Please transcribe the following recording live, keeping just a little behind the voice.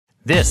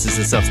This is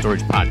the Self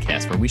Storage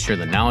Podcast, where we share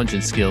the knowledge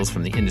and skills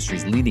from the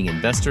industry's leading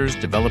investors,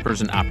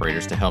 developers, and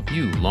operators to help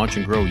you launch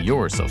and grow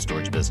your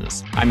self-storage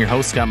business. I'm your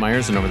host, Scott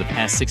Myers, and over the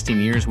past 16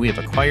 years, we have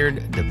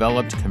acquired,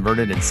 developed,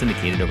 converted, and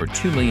syndicated over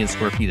 2 million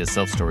square feet of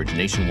self-storage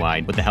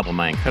nationwide with the help of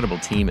my incredible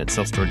team at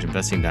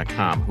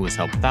selfstorageinvesting.com, who has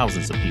helped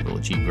thousands of people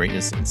achieve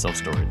greatness in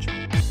self-storage.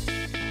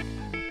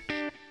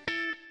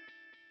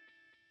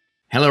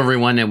 Hello,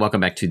 everyone, and welcome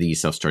back to the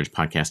Self Storage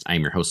Podcast. I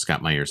am your host,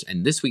 Scott Myers,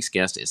 and this week's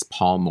guest is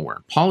Paul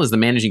Moore. Paul is the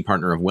managing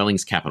partner of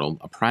Wellings Capital,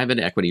 a private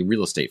equity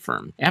real estate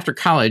firm. After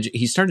college,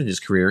 he started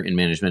his career in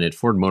management at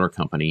Ford Motor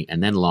Company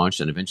and then launched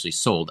and eventually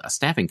sold a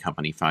staffing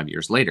company 5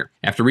 years later.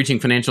 After reaching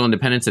financial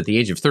independence at the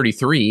age of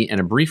 33 and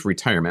a brief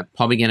retirement,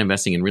 Paul began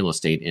investing in real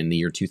estate in the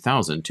year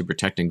 2000 to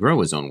protect and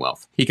grow his own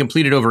wealth. He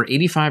completed over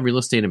 85 real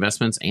estate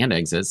investments and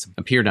exits,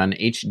 appeared on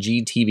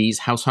HGTV's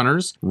House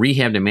Hunters,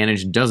 rehabbed and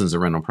managed dozens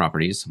of rental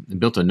properties,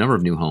 built a number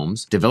of new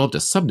homes, developed a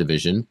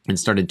subdivision, and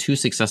started 2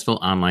 successful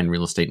online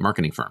real estate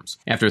marketing firms.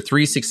 After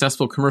 3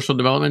 successful commercial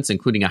developments,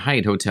 including a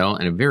Hyatt hotel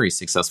and a very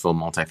successful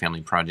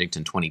multifamily project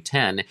in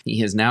 2010, he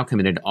has now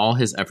committed all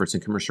his efforts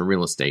in commercial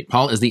real estate.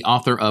 Paul is the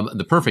author of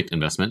The Perfect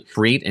Investment,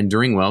 Create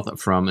Enduring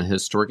Wealth from a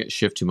Historic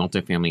Shift to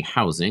Multifamily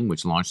Housing,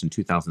 which launched in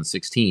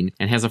 2016,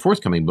 and has a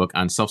forthcoming book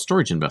on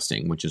self-storage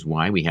investing, which is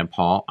why we have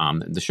Paul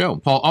on the show.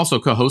 Paul also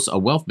co-hosts a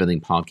wealth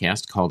building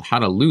podcast called How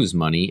to Lose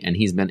Money, and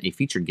he's been a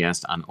featured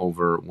guest on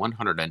over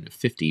 150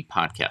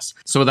 podcasts.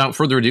 So without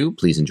further ado,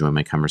 please enjoy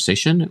my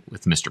conversation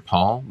with Mr.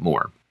 Paul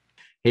Moore.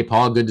 Hey,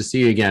 Paul, good to see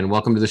you again.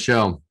 Welcome to the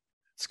show.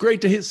 It's great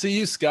to see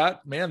you,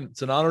 Scott. Man,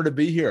 it's an honor to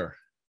be here.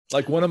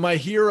 Like one of my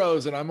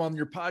heroes, and I'm on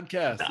your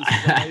podcast. This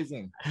is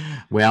amazing.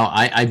 Well,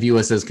 I view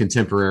us as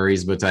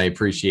contemporaries, but I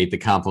appreciate the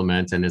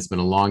compliment, and it's been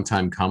a long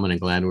time coming,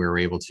 and glad we were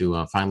able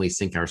to finally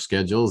sync our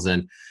schedules.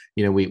 And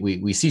you know,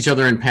 we see each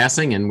other in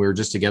passing, and we were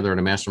just together at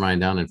a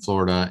mastermind down in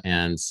Florida,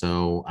 and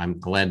so I'm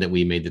glad that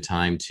we made the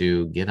time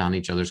to get on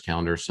each other's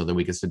calendars so that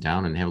we could sit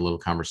down and have a little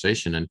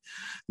conversation and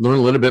learn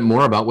a little bit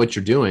more about what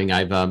you're doing.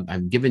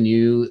 I've given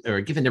you,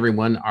 or given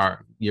everyone,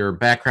 your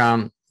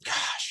background.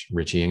 Gosh,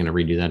 Richie, I'm going to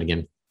redo that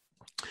again.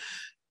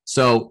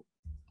 So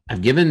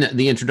I've given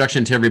the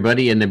introduction to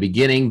everybody in the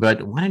beginning,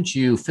 but why don't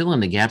you fill in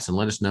the gaps and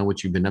let us know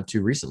what you've been up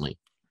to recently?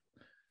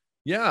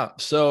 Yeah.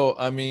 So,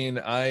 I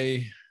mean,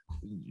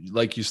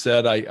 like you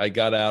said, I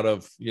got out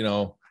of,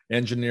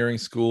 engineering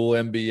school,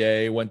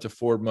 MBA, went to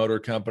Ford Motor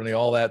Company,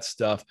 all that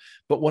stuff.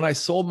 But when I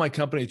sold my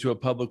company to a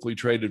publicly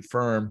traded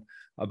firm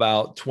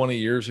about 20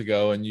 years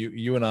ago, and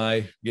you and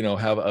I,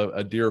 have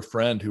a dear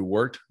friend who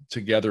worked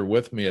together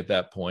with me at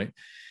that point.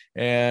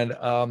 And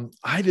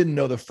I didn't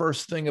know the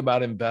first thing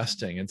about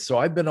investing. And so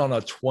I've been on a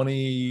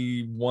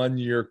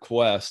 21-year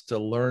quest to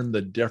learn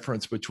the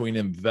difference between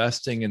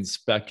investing and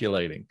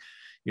speculating.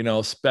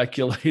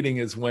 Speculating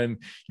is when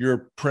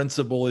your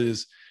principal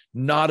is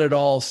not at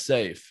all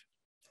safe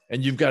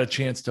and you've got a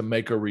chance to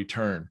make a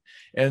return.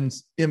 And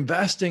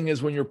investing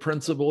is when your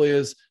principal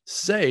is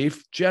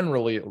safe,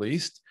 generally at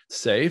least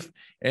safe,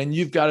 and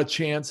you've got a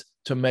chance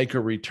to make a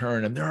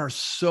return. And there are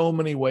so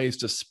many ways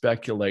to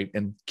speculate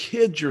and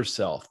kid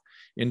yourself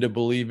into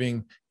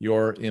believing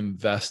you're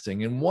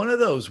investing. And one of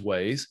those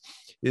ways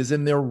is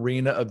in the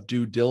arena of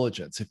due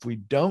diligence. If we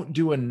don't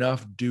do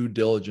enough due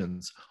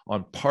diligence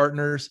on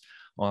partners,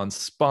 on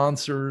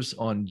sponsors,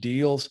 on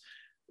deals,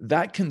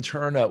 that can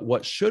turn out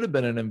what should have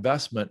been an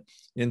investment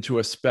into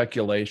a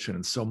speculation.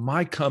 And so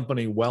my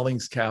company,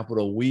 Wellings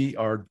Capital, we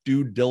are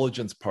due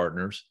diligence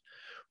partners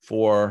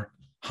for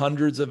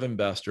hundreds of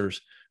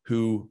investors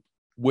who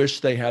wish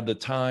they had the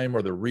time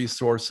or the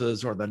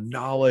resources or the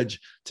knowledge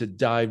to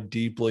dive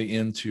deeply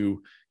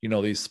into,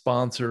 these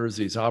sponsors,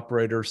 these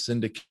operators,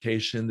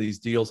 syndication, these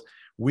deals.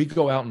 We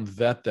go out and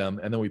vet them,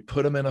 and then we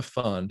put them in a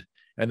fund,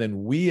 and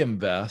then we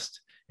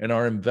invest, and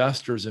our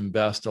investors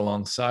invest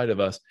alongside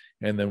of us.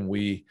 And then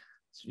we,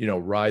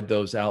 ride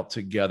those out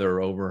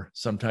together over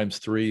sometimes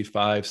 3,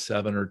 5,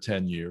 7, or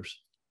 10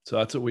 years. So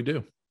that's what we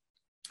do.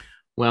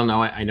 Well,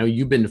 now I know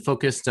you've been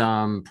focused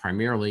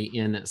primarily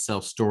in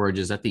self-storage.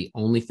 Is that the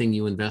only thing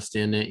you invest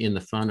in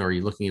the fund, or are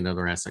you looking at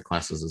other asset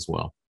classes as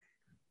well?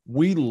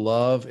 We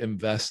love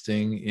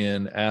investing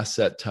in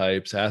asset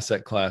types,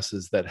 asset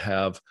classes that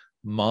have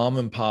mom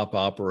and pop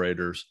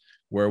operators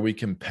where we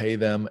can pay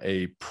them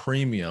a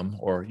premium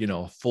or,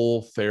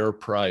 full fair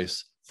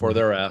price for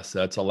their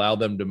assets, allow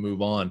them to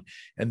move on,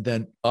 and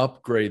then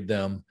upgrade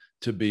them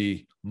to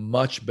be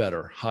much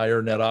better,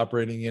 higher net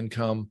operating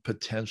income,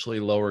 potentially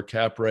lower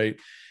cap rate,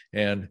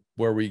 and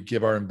where we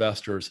give our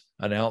investors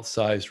an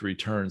outsized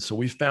return. So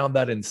we found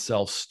that in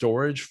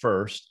self-storage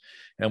first,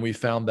 and we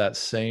found that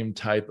same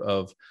type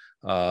of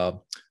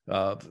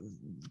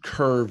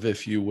curve,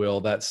 if you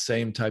will, that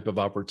same type of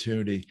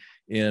opportunity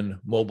in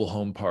mobile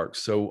home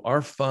parks. So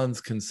our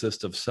funds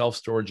consist of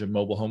self-storage and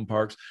mobile home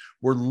parks.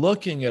 We're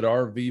looking at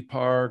RV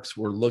parks,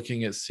 we're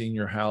looking at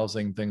senior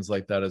housing, things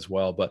like that as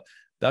well, but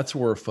that's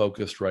where we're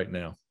focused right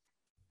now.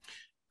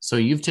 So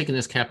you've taken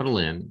this capital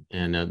in,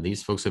 and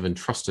these folks have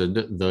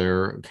entrusted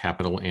their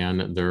capital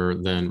and their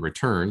then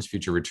returns,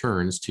 future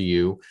returns, to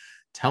you.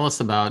 Tell us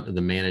about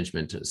the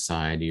management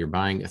side. You're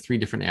buying three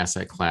different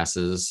asset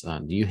classes.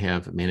 Do you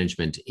have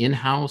management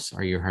in-house?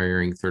 Are you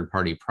hiring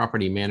third-party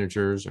property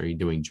managers? Are you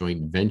doing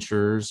joint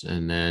ventures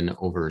and then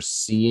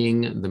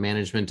overseeing the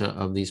management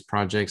of these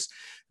projects?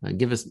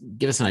 Give us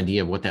an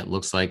idea of what that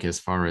looks like as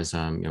far as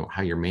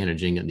how you're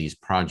managing these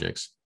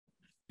projects.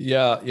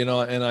 Yeah,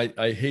 and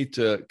I hate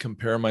to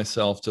compare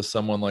myself to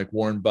someone like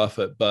Warren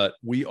Buffett, but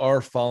we are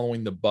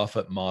following the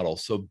Buffett model.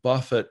 So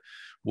Buffett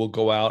will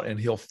go out and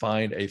he'll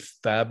find a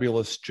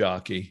fabulous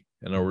jockey,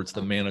 in other words,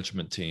 the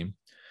management team,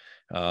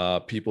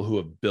 people who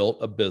have built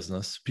a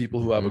business, people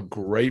who have a Mm-hmm.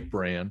 great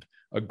brand,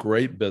 a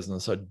great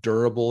business, a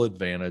durable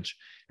advantage,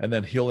 and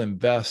then he'll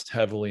invest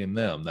heavily in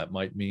them. That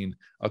might mean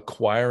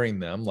acquiring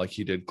them, like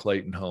he did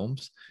Clayton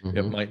Homes. It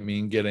Mm-hmm. might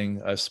mean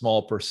getting a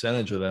small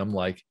percentage of them,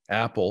 like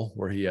Apple,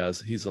 where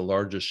he's the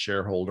largest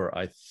shareholder,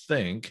 I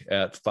think,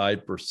 at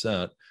 5%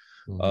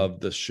 Mm-hmm.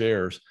 of the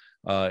shares.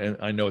 And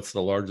I know it's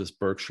the largest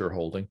Berkshire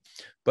holding,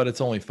 but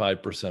it's only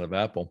 5% of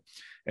Apple.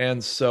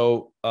 And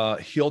so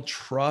he'll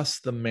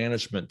trust the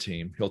management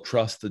team. He'll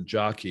trust the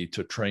jockey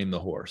to train the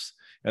horse.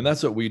 And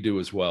that's what we do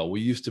as well. We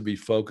used to be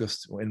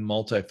focused in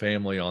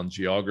multifamily on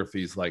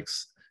geographies like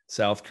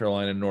South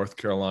Carolina, North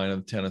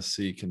Carolina,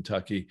 Tennessee,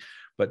 Kentucky.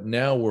 But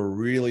now we're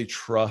really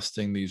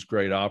trusting these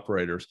great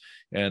operators.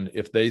 And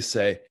if they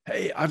say,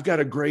 hey, I've got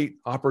a great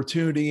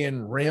opportunity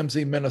in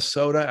Ramsey,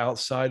 Minnesota,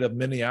 outside of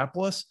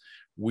Minneapolis,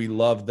 we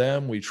love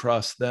them, we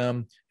trust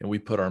them, and we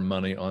put our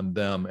money on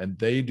them. And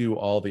they do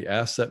all the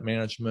asset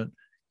management,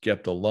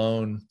 get the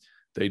loan,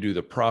 they do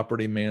the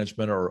property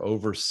management or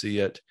oversee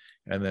it.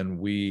 And then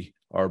we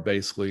are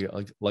basically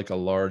like a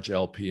large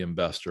LP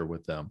investor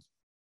with them.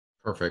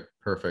 Perfect,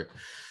 perfect.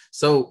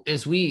 So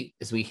as we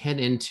head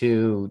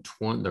into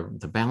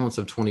the balance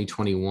of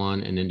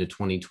 2021 and into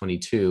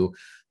 2022,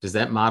 does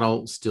that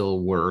model still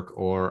work,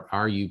 or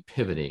are you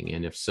pivoting?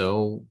 And if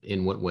so,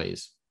 in what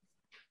ways?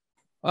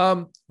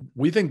 Um,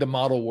 we think the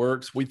model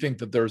works. We think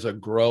that there's a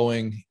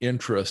growing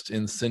interest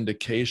in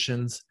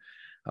syndications.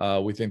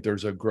 We think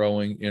there's a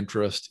growing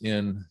interest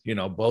in,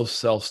 both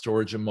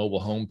self-storage and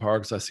mobile home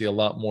parks. I see a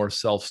lot more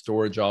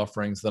self-storage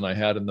offerings than I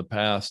had in the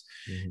past.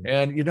 Mhm.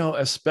 And,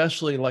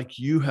 especially like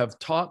you have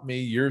taught me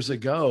years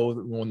ago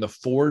when the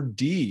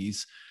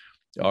 4Ds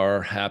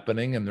are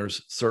happening, and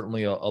there's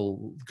certainly a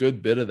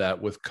good bit of that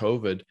with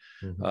COVID.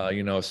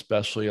 Mhm.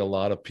 Especially a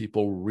lot of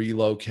people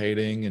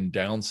relocating and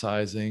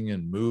downsizing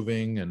and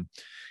moving, and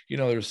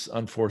there's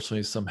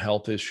unfortunately some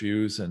health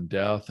issues and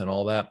death and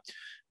all that.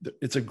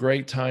 It's a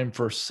great time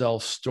for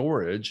self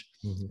storage,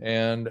 Mhm.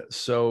 and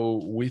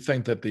so we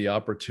think that the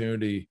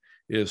opportunity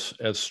is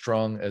as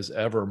strong as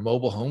ever.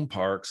 Mobile home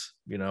parks,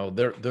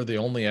 they're the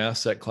only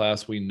asset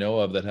class we know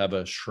of that have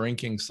a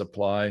shrinking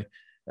supply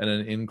and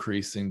an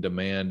increasing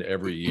demand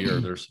every year.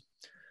 There's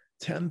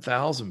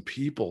 10,000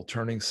 people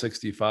turning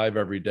 65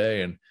 every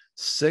day, and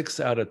 6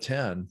 out of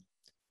 10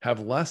 have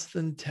less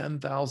than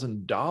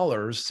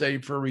 $10,000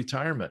 saved for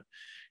retirement.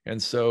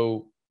 And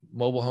so,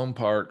 mobile home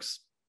parks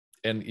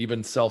and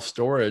even self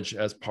storage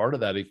as part of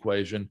that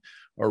equation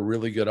are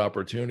really good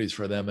opportunities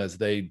for them as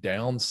they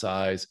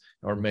downsize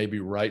or maybe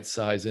right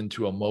size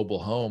into a mobile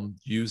home,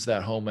 use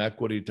that home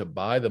equity to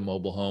buy the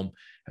mobile home,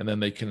 and then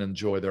they can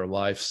enjoy their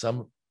life.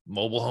 Some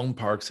mobile home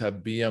parks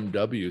have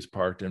BMWs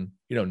parked, and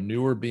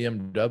newer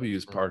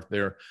BMWs parked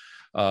there,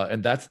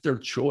 and that's their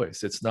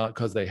choice. It's not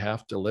because they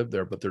have to live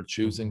there, but they're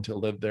choosing Mhm. to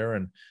live there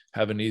and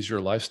have an easier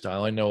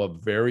lifestyle. I know a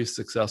very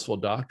successful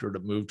doctor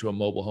that moved to a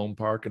mobile home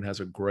park and has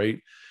a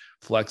great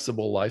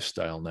flexible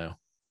lifestyle now.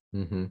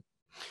 Mhm.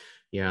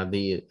 Yeah,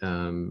 the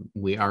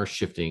we are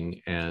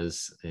shifting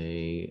as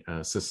a,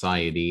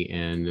 society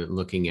and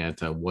looking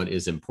at what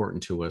is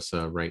important to us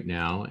right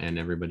now, and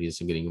everybody is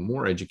getting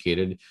more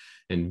educated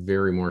and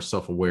very more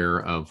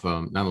self-aware of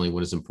not only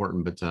what is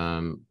important, but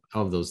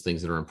of those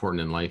things that are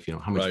important in life.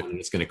 How much Right. money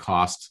it's going to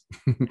cost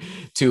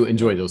to Yep.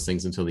 enjoy those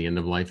things until the end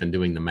of life, and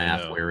doing the I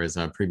math, know. whereas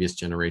previous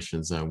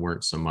generations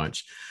weren't so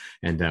much.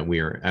 And we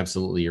are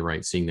absolutely, you're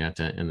right, seeing that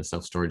in the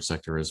self-storage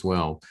sector as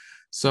well. Yeah.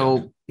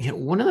 So,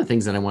 one of the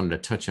things that I wanted to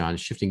touch on,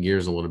 shifting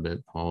gears a little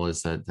bit, Paul,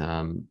 is that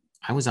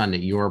I was on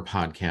your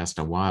podcast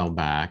a while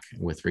back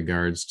with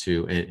regards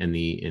to in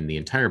the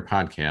entire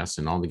podcast,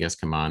 and all the guests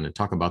come on and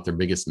talk about their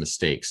biggest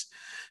mistakes,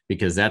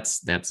 because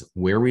that's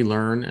where we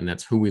learn, and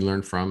that's who we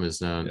learn from,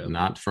 is Yeah.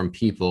 not from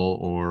people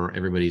or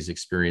everybody's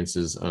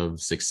experiences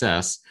of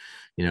success.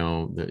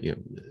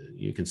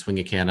 You can swing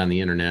a cat on the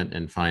internet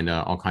and find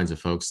all kinds of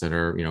folks that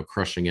are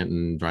crushing it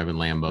and driving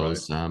Right.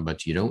 Lambos,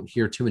 but you don't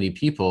hear too many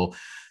people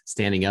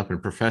standing up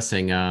and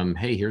professing,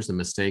 hey, here's the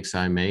mistakes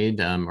I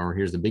made, or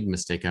here's the big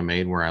mistake I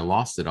made where I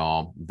lost it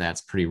all.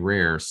 That's pretty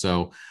rare.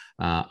 So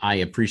I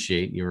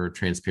appreciate your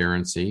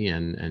transparency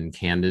and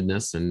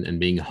candidness, and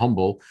being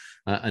humble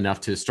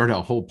enough to start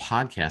a whole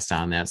podcast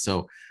on that.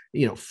 So,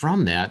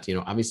 from that,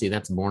 obviously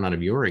that's born out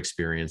of your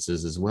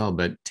experiences as well.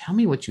 But tell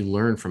me what you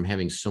learned from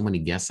having so many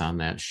guests on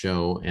that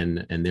show,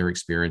 and their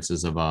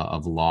experiences of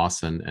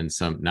loss, and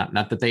some, not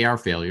that they are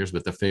failures,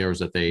 but the failures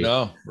that they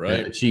No.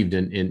 Right. achieved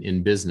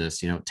in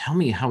business. Tell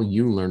me how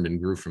you learned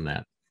and grew from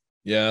that.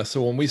 Yeah.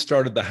 So when we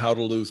started the How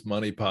to Lose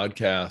Money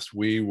podcast,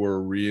 we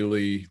were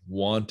really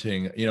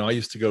wanting, I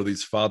used to go to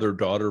these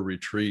father-daughter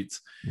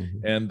retreats,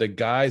 Mm-hmm. and the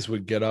guys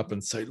would get up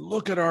and say,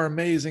 look at our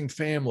amazing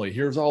family.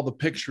 Here's all the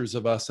pictures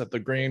of us at the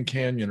Grand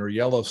Canyon or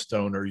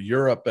Yellowstone or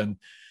Europe. And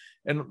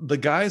the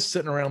guys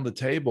sitting around the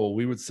table,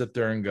 we would sit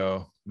there and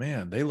go,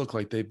 man, they look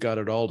like they've got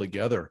it all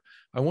together.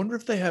 I wonder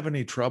if they have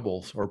any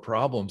troubles or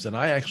problems. And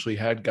I actually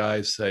had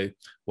guys say,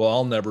 well,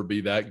 I'll never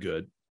be that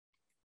good.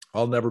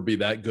 I'll never be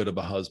that good of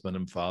a husband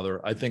and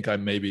father. I think I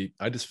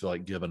just feel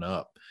like giving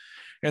up.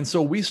 And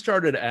so we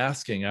started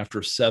asking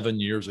after 7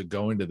 years of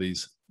going to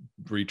these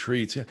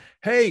retreats,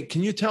 hey,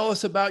 can you tell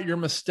us about your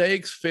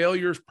mistakes,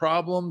 failures,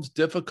 problems,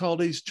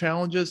 difficulties,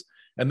 challenges?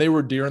 And they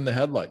were deer in the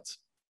headlights.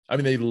 I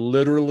mean, they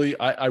literally,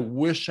 I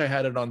wish I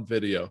had it on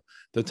video,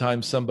 the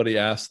time somebody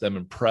asked them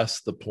and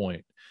pressed the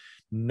point.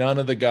 None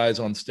of the guys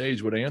on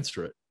stage would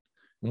answer it.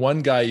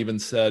 One guy even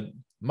said,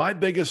 my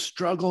biggest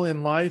struggle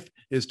in life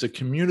is to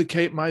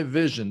communicate my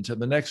vision to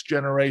the next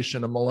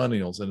generation of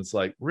millennials. And it's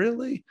like,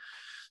 really?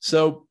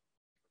 So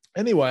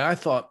anyway, I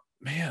thought,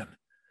 man,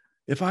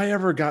 if I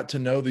ever got to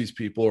know these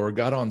people or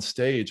got on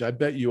stage, I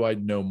bet you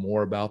I'd know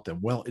more about them.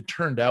 Well, it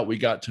turned out we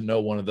got to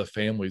know one of the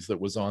families that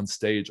was on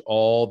stage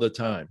all the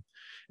time.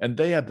 And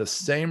they had the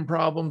same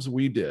problems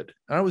we did.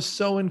 And I was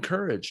so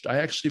encouraged. I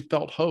actually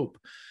felt hope.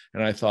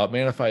 And I thought,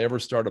 man, if I ever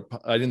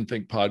I didn't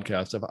think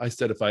podcast. I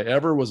said, if I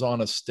ever was on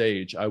a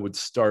stage, I would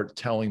start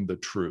telling the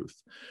truth.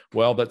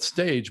 Well, that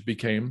stage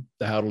became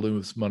the How to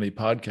Lose Money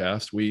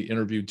podcast. We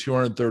interviewed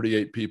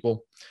 238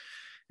 people,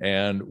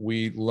 and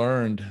we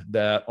learned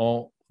that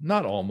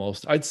not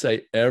almost, I'd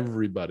say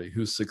everybody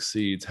who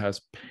succeeds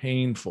has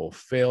painful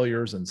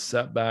failures and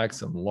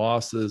setbacks and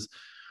losses.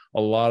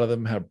 A lot of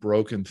them have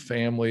broken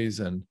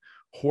families and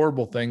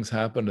horrible things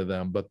happen to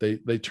them, but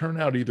they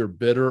turn out either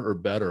bitter or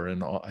better.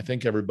 And I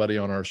think everybody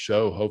on our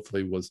show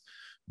hopefully was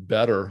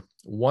better.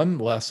 One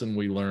lesson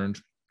we learned,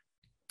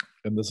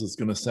 and this is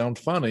going to sound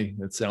funny,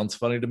 it sounds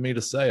funny to me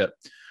to say it.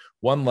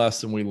 One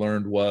lesson we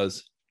learned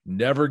was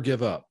never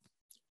give up,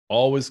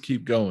 always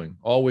keep going,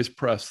 always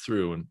press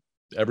through. And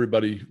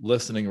everybody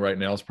listening right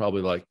now is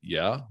probably like,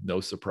 yeah,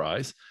 no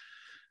surprise.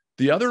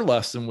 The other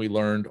lesson we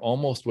learned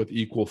almost with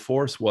equal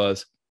force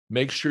was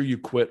make sure you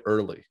quit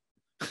early.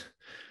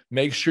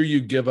 Make sure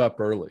you give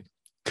up early,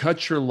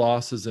 cut your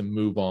losses and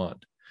move on.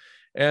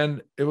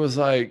 And it was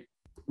like,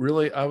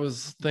 really, I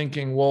was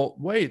thinking, well,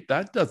 wait,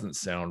 that doesn't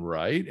sound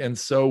right. And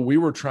so we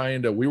were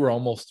thinking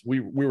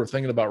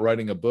about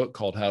writing a book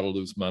called How to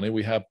Lose Money.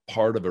 We have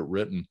part of it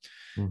written.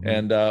 Mm-hmm.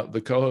 And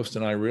the co-host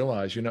and I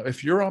realized,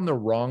 if you're on the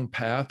wrong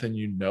path and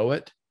you know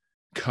it,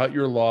 cut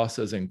your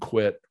losses and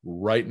quit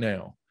right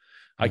now.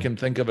 I can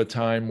think of a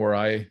time where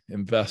I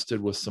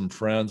invested with some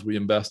friends. We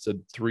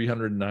invested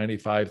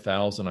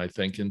 $395,000, I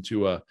think,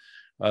 into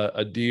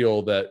a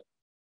deal that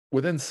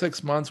within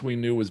 6 months we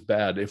knew was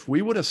bad. If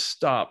we would have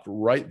stopped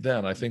right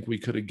then, I think we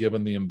could have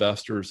given the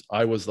investors,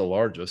 I was the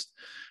largest,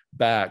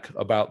 back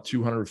about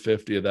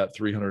 250 of that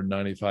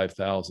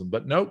 395,000.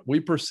 But nope, we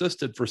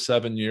persisted for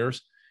 7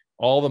 years.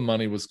 All the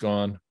money was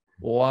gone.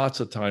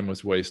 Lots of time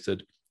was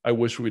wasted. I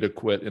wish we'd have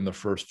quit in the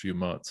first few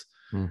months.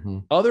 Mm-hmm.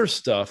 Other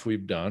stuff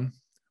we've done,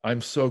 I'm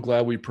so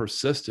glad we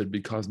persisted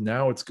because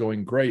now it's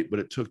going great, but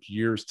it took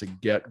years to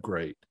get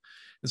great.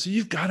 And so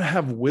you've got to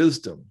have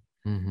wisdom.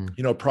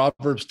 Mm-hmm.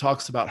 Proverbs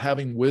talks about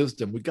having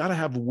wisdom. We got to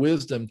have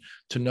wisdom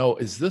to know,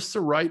 is this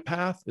the right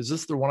path? Is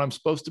this the one I'm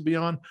supposed to be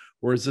on?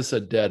 Or is this a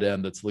dead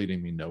end that's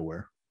leading me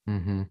nowhere?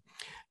 Mm-hmm.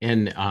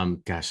 And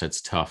gosh,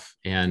 that's tough.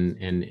 And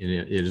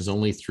it is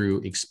only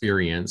through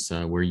experience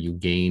where you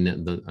gain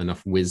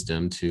enough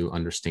wisdom to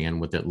understand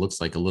what that looks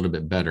like a little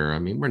bit better. I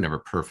mean, we're never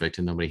perfect,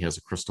 and nobody has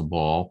a crystal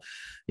ball.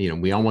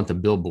 We all want the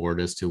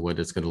billboard as to what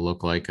it's going to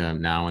look like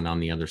now and on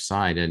the other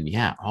side. And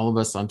yeah, all of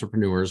us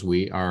entrepreneurs,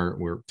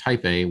 we're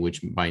type A,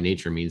 which by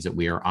nature means that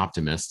we are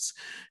optimists,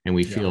 and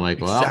we feel like,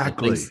 well,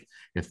 exactly.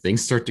 If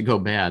things start to go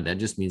bad, that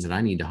just means that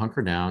I need to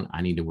hunker down.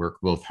 I need to work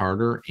both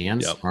harder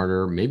and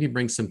smarter, maybe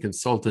bring some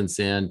consultants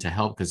in to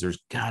help, because there's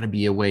got to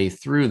be a way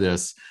through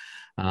this.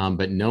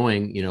 But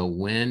knowing,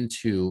 when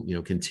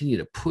to, continue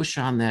to push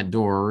on that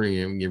door,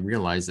 you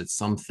realize that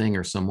something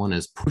or someone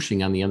is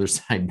pushing on the other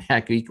side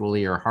back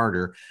equally or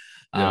harder.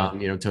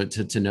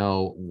 To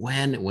know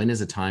when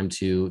is it time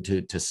to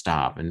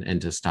stop and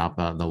to stop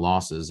the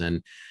losses.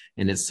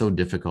 And it's so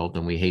difficult,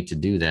 and we hate to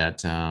do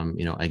that,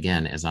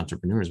 again, as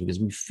entrepreneurs, because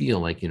we feel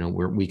like,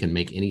 we can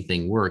make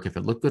anything work. If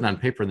it looked good on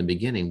paper in the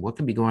beginning, what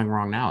could be going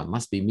wrong now? It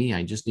must be me.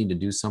 I just need to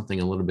do something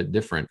a little bit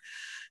different.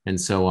 And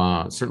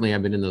so certainly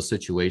I've been in those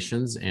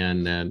situations.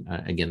 And then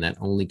again, that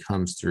only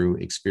comes through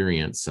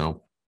experience.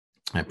 So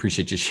I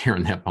appreciate you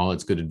sharing that, Paul.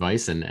 It's good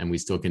advice. And we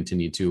still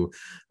continue to,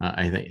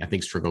 I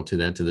think, struggle to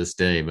that to this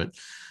day. But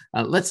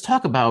let's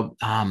talk about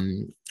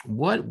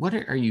what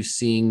are you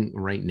seeing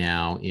right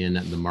now in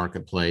the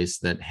marketplace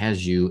that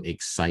has you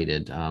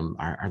excited?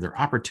 Are there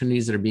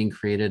opportunities that are being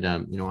created?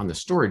 On the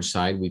storage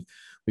side, we've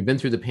been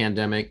through the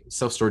pandemic.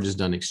 Self-storage has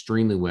done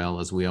extremely well,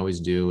 as we always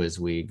do as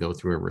we go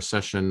through a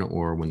recession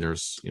or when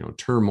there's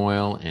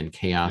turmoil and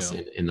chaos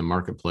in the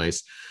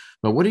marketplace.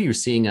 But what are you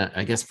seeing,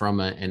 I guess, from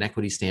an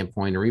equity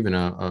standpoint, or even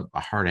a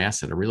hard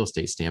asset, a real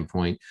estate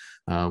standpoint?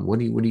 What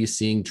are you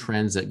seeing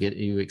trends that get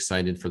you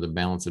excited for the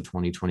balance of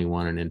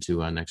 2021 and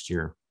into next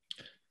year?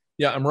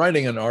 Yeah, I'm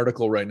writing an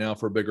article right now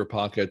for Bigger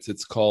Pockets.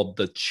 It's called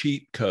The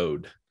Cheat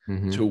Code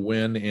Mm-hmm. to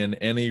Win in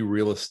Any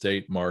Real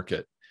Estate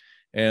Market.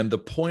 And the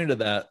point of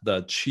that,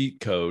 the cheat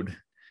code,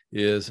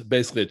 is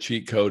basically a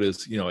cheat code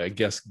is, I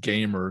guess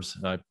gamers,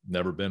 and I've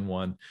never been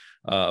one,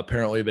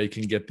 apparently they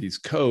can get these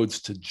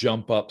codes to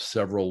jump up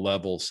several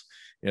levels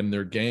in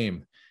their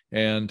game.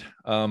 And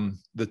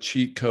the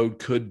cheat code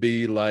could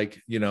be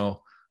like,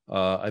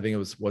 I think it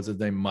was his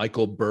name,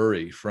 Michael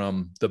Burry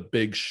from The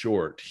Big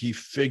Short. He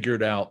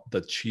figured out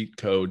the cheat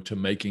code to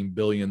making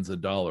billions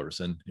of dollars.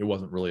 And it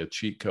wasn't really a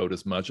cheat code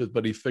as much as,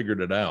 but he figured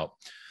it out.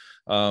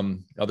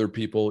 Other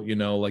people,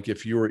 like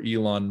if you were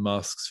Elon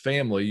Musk's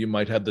family, you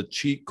might have the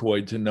cheat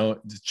code to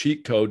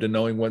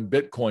knowing when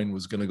Bitcoin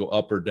was going to go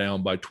up or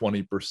down by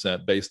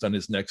 20% based on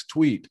his next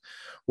tweet.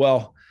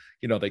 Well,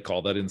 they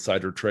call that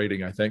insider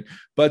trading, I think.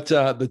 But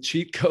the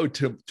cheat code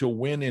to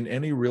win in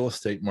any real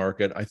estate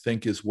market, I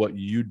think, is what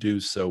you do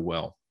so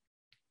well.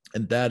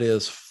 And that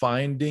is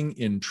finding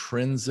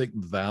intrinsic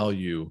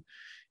value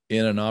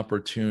in an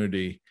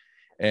opportunity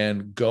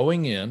and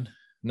going in,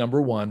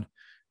 number one,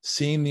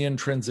 seeing the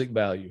intrinsic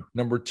value.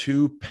 Number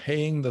two,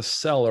 paying the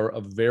seller a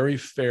very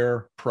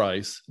fair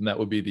price, and that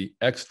would be the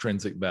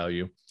extrinsic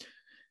value.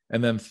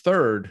 And then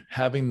third,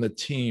 having the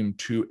team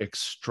to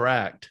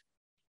extract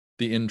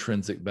the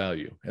intrinsic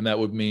value. And that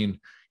would mean,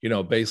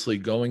 basically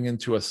going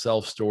into a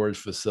self-storage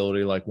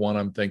facility like one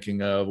I'm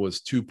thinking of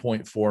was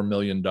 $2.4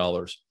 million.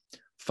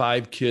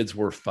 5 kids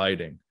were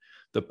fighting.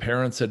 The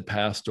parents had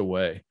passed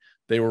away.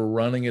 They were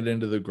running it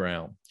into the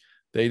ground.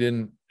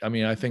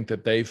 I think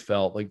that they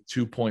felt like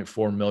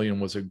 2.4 million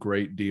was a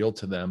great deal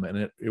to them.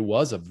 And it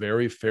was a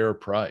very fair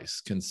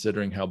price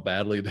considering how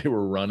badly they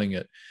were running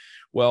it.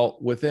 Well,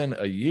 within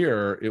a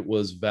year, it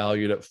was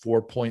valued at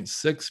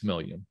 4.6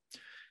 million.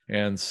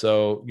 And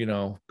so,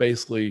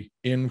 basically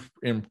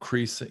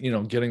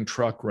increasing, getting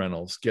truck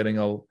rentals, getting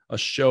a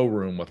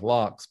showroom with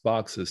locks,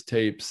 boxes,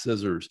 tapes,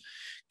 scissors,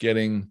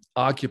 getting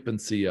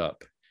occupancy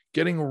up,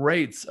 getting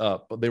rates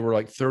up. They were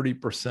like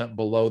 30%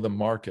 below the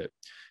market.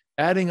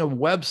 Adding a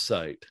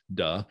website,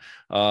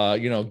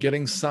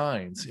 getting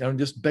signs,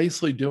 just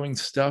basically doing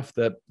stuff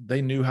that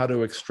they knew how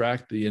to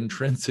extract the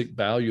intrinsic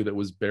value that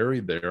was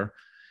buried there.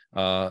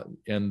 The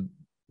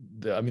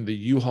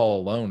U-Haul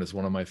alone is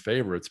one of my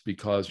favorites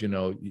because,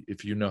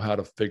 if you know how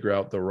to figure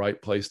out the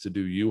right place to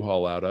do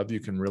U-Haul out of, you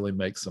can really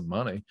make some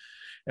money.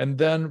 And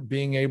then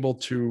being able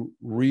to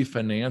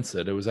refinance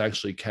it. It was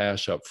actually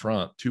cash up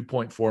front,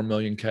 2.4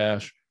 million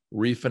cash,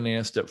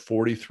 refinanced at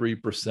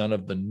 43%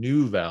 of the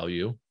new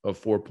value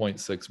of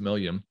 4.6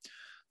 million.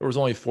 There was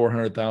only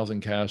 400,000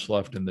 cash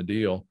left in the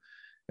deal.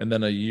 And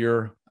then a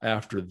year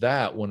after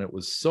that, when it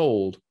was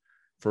sold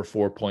for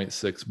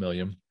 4.6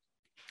 million,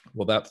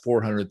 well, that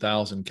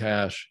 400,000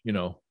 cash,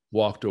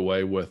 walked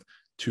away with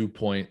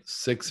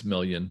 2.6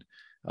 million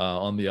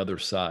on the other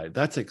side.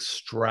 That's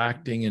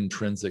extracting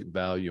intrinsic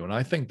value. And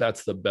I think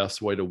that's the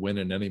best way to win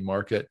in any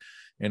market.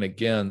 And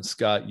again,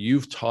 Scott,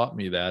 you've taught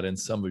me that in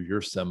some of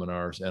your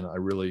seminars, and I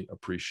really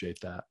appreciate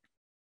that.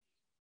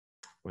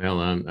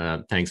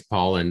 Well, thanks,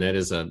 Paul. And that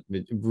is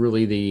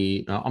really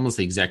the almost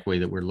the exact way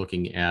that we're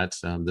looking at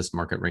this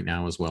market right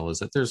now, as well as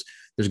that there's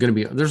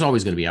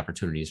always going to be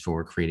opportunities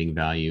for creating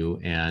value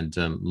and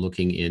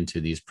looking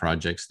into these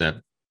projects that,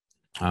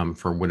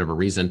 for whatever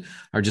reason,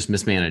 are just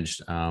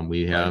mismanaged.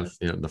 We have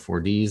the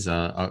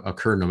 4Ds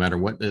occur no matter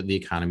what the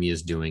economy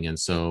is doing, and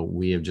so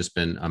we have just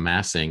been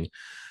amassing.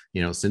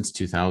 Since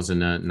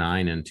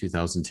 2009 and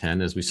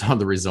 2010, as we saw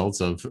the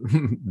results of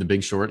The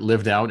Big Short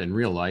lived out in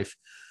real life,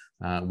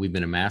 we've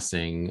been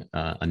amassing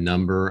a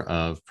number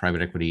of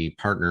private equity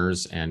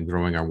partners and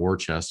growing our war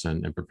chest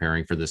and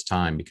preparing for this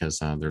time because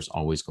there's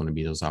always going to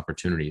be those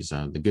opportunities.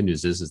 The good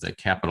news is that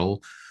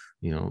capital,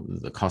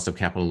 the cost of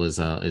capital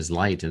is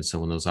light, and so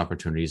when those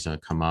opportunities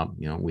come up,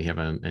 we have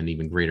an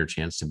even greater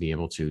chance to be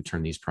able to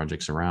turn these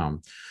projects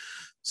around.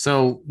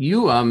 So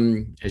you,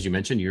 as you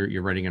mentioned,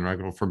 you're writing an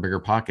article for Bigger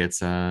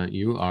Pockets.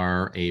 You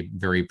are a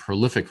very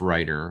prolific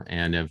writer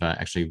and have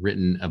actually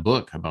written a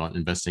book about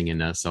investing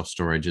in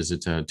self-storage. Is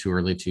it too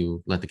early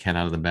to let the cat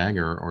out of the bag,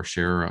 or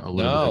share a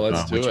little bit of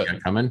let's what do you it.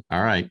 got coming?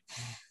 All right.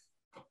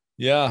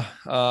 Yeah,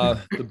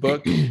 the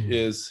book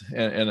is,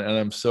 and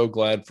I'm so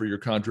glad for your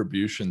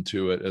contribution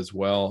to it as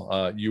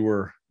well. You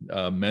were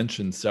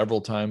mentioned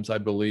several times, I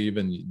believe,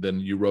 and then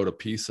you wrote a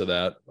piece of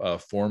that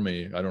for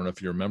me. I don't know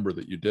if you remember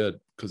that you did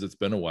because it's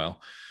been a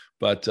while.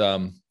 But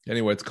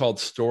anyway, it's called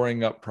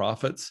Storing Up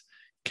Profits,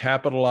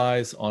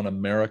 Capitalize on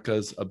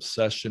America's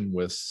Obsession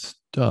with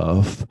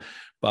Stuff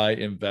by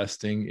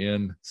Investing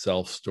in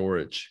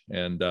Self-Storage.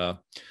 And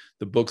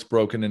the book's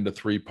broken into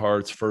 3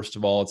 parts. First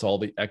of all, it's all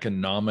the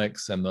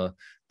economics and the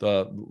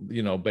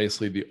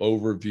basically the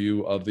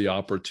overview of the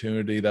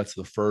opportunity. That's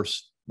the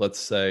first, let's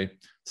say,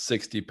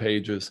 60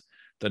 pages.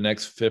 The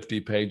next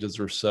 50 pages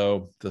or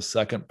so, the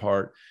second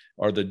part,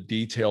 are the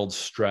detailed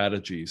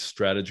strategies.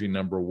 Strategy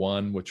number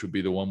one, which would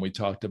be the one we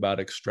talked about,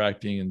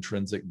 extracting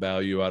intrinsic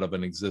value out of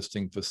an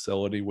existing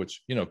facility,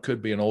 which,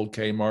 could be an old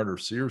Kmart or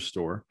Sears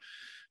store.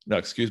 No,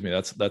 excuse me,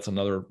 that's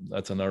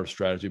another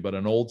strategy, but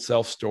an old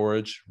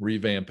self-storage,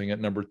 revamping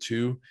it. Number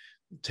two,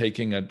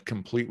 taking a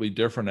completely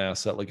different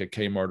asset like a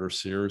Kmart or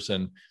Sears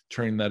and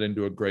turning that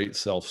into a great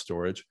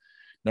self-storage.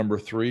 Number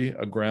three,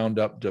 a ground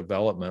up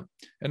development.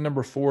 And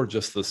number four,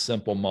 just the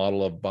simple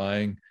model of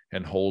buying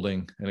and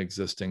holding an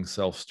existing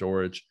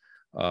self-storage,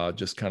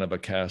 just kind of a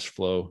cash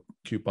flow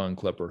coupon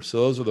clipper. So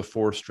those are the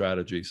four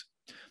strategies.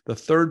 The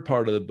third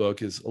part of the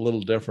book is a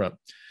little different.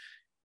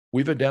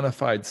 We've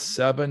identified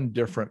 7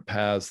 different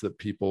paths that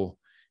people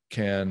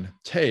can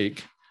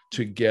take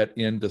to get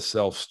into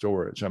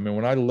self-storage. I mean,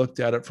 when I looked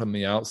at it from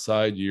the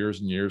outside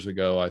years and years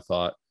ago, I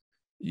thought,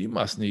 you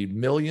must need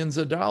millions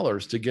of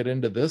dollars to get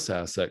into this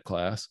asset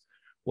class.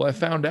 Well, I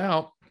found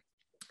out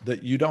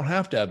that you don't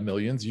have to have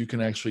millions. You can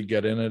actually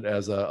get in it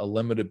as a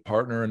limited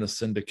partner in a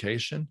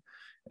syndication.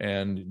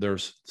 And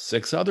there's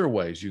 6 other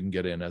ways you can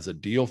get in: as a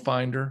deal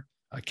finder,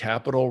 a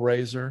capital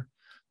raiser,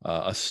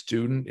 a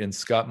student in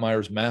Scott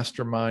Meyer's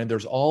mastermind.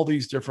 There's all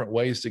these different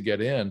ways to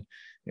get in.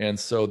 And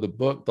so the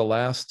book, the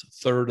last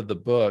third of the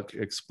book,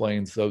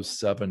 explains those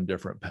 7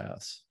 different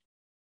paths.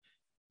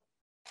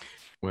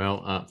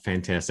 Well,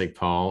 fantastic,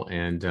 Paul.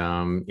 And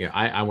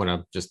I want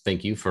to just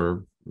thank you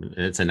for.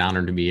 It's an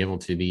honor to be able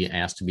to be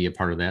asked to be a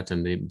part of that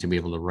and to be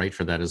able to write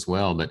for that as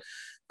well. But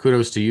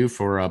kudos to you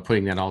for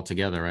putting that all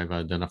together.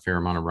 I've done a fair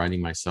amount of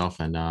writing myself,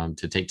 and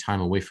to take time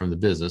away from the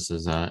business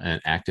as an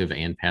active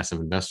and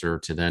passive investor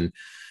to then,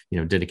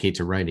 dedicate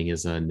to writing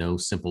is no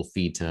simple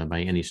feat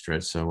by any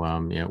stretch. So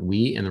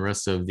we and the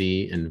rest of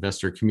the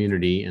investor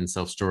community and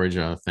self-storage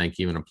thank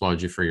you and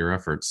applaud you for your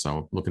efforts.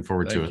 So looking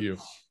forward to it. Thank you.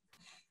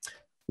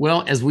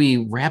 Well, as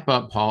we wrap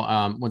up,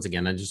 Paul, once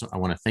again, I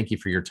want to thank you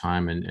for your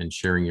time and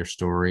sharing your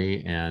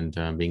story and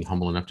being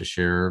humble enough to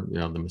share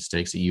the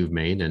mistakes that you've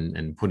made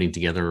and putting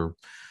together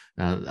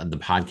the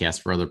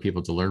podcast for other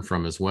people to learn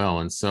from as well.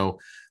 And so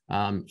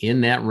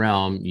in that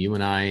realm, you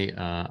and I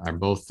are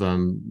both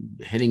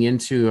heading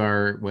into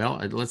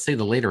let's say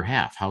the later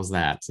half. How's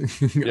that?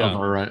 Of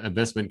our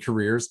investment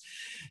careers.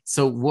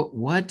 So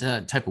what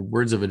type of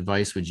words of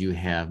advice would you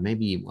have?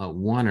 Maybe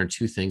 1 or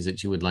 2 things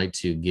that you would like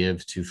to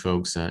give to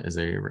folks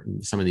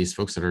some of these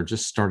folks that are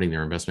just starting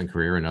their investment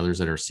career and others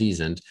that are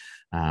seasoned,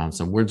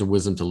 some words of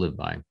wisdom to live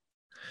by.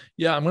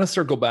 Yeah, I'm going to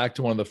circle back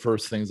to one of the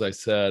first things I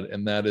said,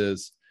 and that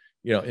is,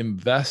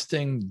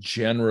 investing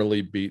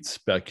generally beats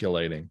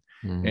speculating.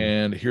 Mm-hmm.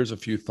 And here's a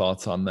few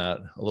thoughts on that,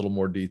 a little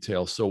more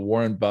detail. So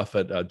Warren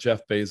Buffett,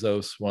 Jeff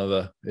Bezos, one of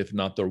the, if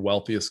not the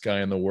wealthiest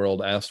guy in the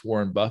world, asked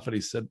Warren Buffett,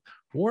 he said,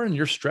 Warren,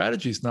 your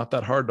strategy is not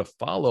that hard to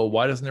follow.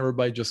 Why doesn't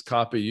everybody just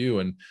copy you?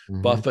 And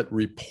Buffett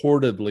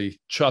reportedly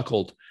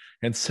chuckled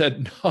and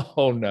said,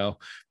 no,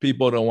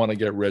 people don't want to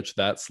get rich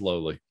that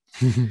slowly.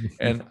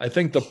 And I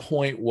think the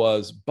point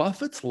was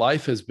Buffett's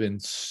life has been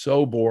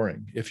so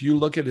boring. If you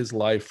look at his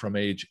life from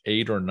age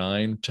 8 or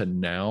 9 to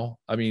now,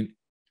 I mean,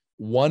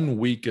 1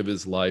 week of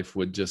his life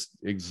would just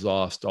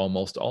exhaust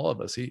almost all of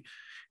us. He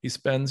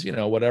spends,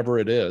 whatever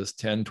it is,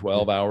 10,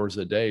 12 hours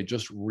a day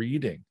just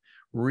reading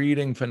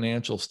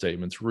financial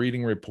statements,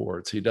 reading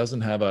reports. He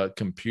doesn't have a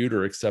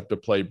computer except to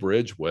play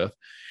bridge with.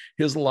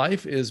 His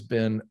life has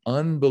been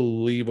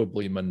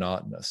unbelievably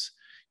monotonous,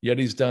 yet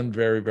he's done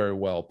very, very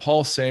well.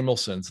 Paul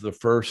Samuelson's the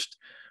first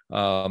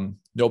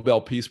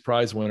Nobel Peace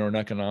Prize winner in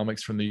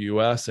economics from the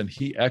US, and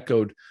he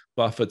echoed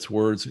Buffett's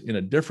words in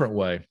a different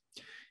way.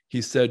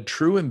 He said,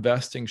 true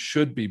investing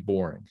should be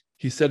boring.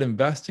 He said,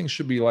 investing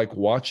should be like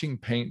watching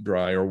paint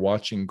dry or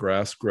watching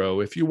grass grow.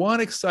 If you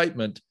want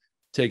excitement,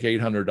 take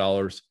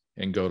 $800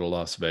 and go to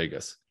Las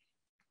Vegas.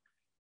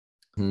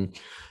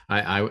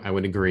 I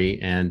would agree.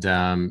 And,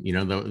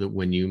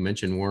 when you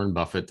mention Warren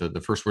Buffett,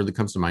 the first word that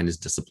comes to mind is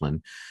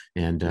discipline.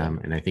 And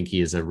I think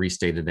he has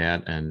restated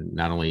that and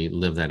not only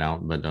lived that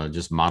out, but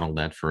just modeled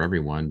that for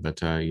everyone.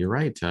 But you're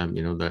right.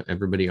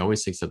 Everybody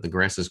always thinks that the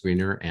grass is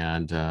greener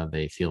and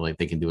they feel like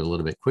they can do it a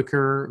little bit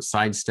quicker,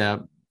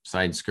 sidestep,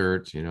 side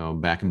skirt,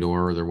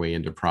 backdoor their way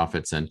into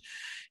profits. And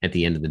at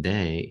the end of the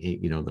day,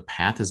 the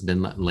path has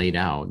been laid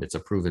out. It's a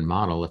proven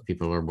model if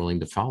people are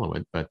willing to follow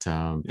it. But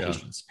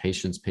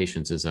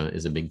patience is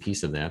a big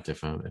piece of that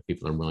if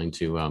people are willing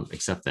to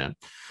accept that.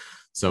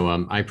 So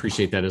I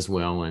appreciate that as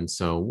well. And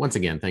so once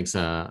again, thanks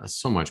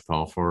so much,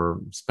 Paul, for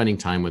spending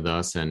time with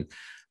us. And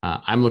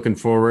I'm looking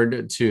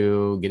forward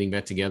to getting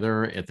back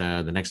together at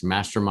the next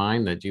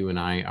mastermind that you and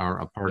I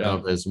are a part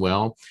of as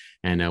well.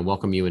 And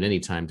welcome you at any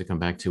time to come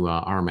back to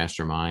our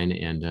mastermind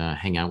and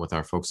hang out with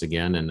our folks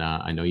again. And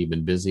I know you've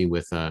been busy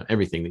with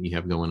everything that you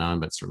have going on,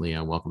 but certainly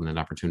welcome that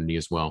opportunity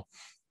as well.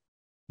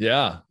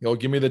 Yeah.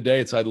 Give me the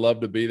dates. I'd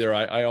love to be there.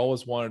 I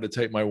always wanted to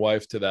take my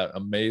wife to that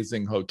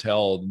amazing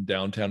hotel in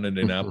downtown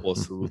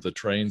Indianapolis with the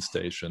train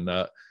station.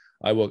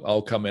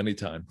 I'll come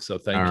anytime. So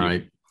thank you. All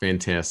right.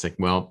 Fantastic.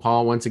 Well,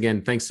 Paul, once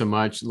again, thanks so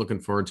much.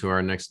 Looking forward to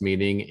our next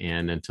meeting.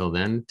 And until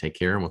then, take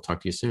care and we'll talk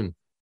to you soon.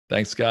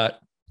 Thanks, Scott.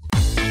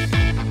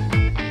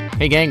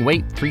 Hey gang,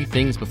 wait 3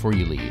 things before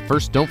you leave.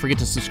 First, don't forget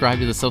to subscribe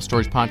to the Self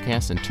Storage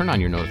Podcast and turn on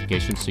your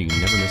notifications so you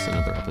never miss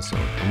another episode.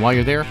 And while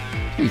you're there,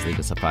 please leave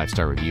us a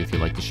 5-star review if you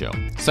like the show.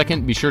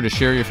 Second, be sure to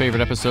share your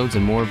favorite episodes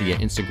and more via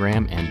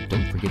Instagram, and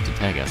don't forget to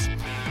tag us.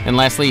 And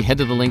lastly, head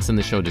to the links in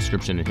the show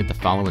description and hit the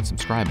follow and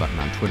subscribe button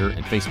on Twitter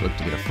and Facebook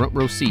to get a front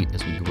row seat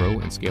as we grow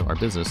and scale our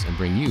business and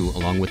bring you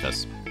along with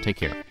us. Take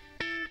care.